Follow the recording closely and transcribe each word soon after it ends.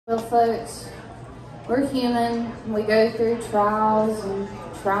Well, folks, we're human. We go through trials and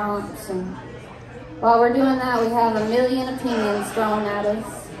triumphs, and while we're doing that, we have a million opinions thrown at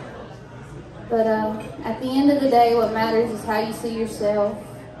us. But at the end of the day, what matters is how you see yourself,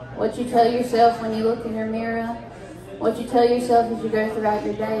 what you tell yourself when you look in your mirror, what you tell yourself as you go throughout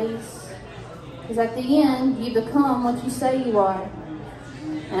your days. Because at the end, you become what you say you are.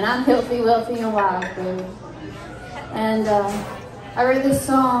 And I'm healthy, wealthy, and wild, baby. And I wrote this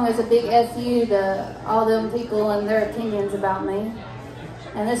song as a big FU to all them people and their opinions about me.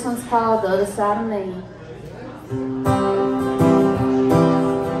 And this one's called The Other Side of Me.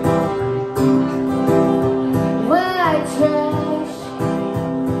 White trash,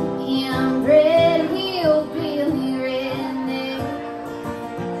 inbred, hillbilly, redneck.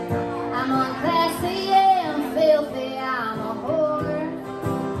 I'm unclassy and filthy, I'm a whore.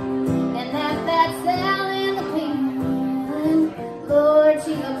 And that's Sally the Penguin. Lord,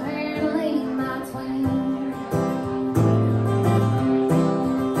 she's apparently my twin.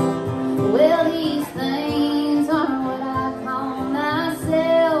 Well, these things aren't what I call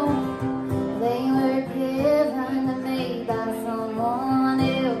myself. They were given to me by someone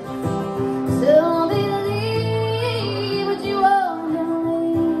else. So believe what you want to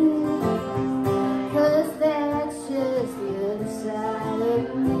believe, 'cause that's just the other side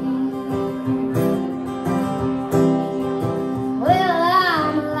of me. Well,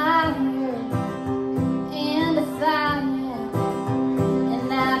 I'm a liar and defiant, and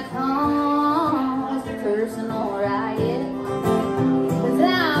I cause a personal riot, 'cause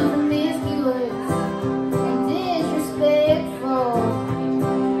I'm promiscuous and disrespectful.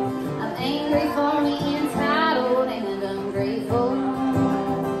 I'm angry, phony, entitled, and ungrateful.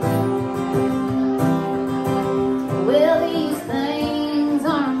 Well, these things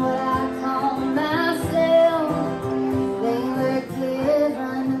aren't what I call myself. They were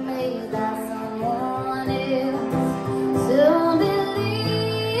given to me by someone else. So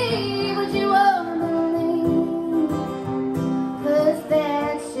believe what you want to believe, 'cause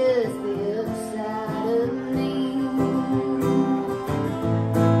that's just the other side of me.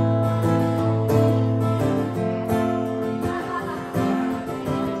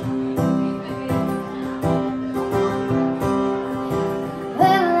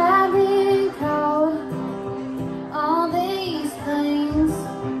 Well, I've been called all these things,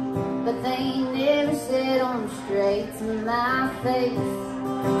 but they ain't never said them straight to my face.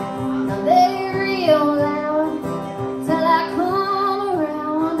 Now they're real loud till I come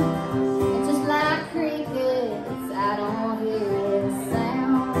around, and just like crickets, I don't hear a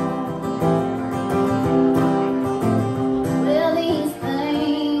sound. Well, these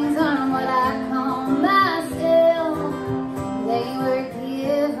things aren't what I call myself. They were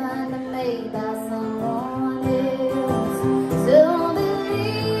given to me by someone else. So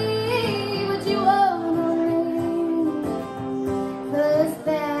believe what you want to believe, 'cause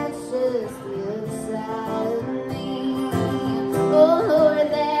that's just the other side of me. Oh Lord,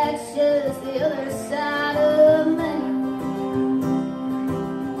 that's just the other side of me.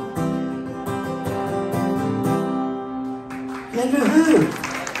 Kendra, who?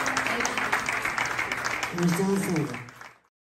 Who's dancing?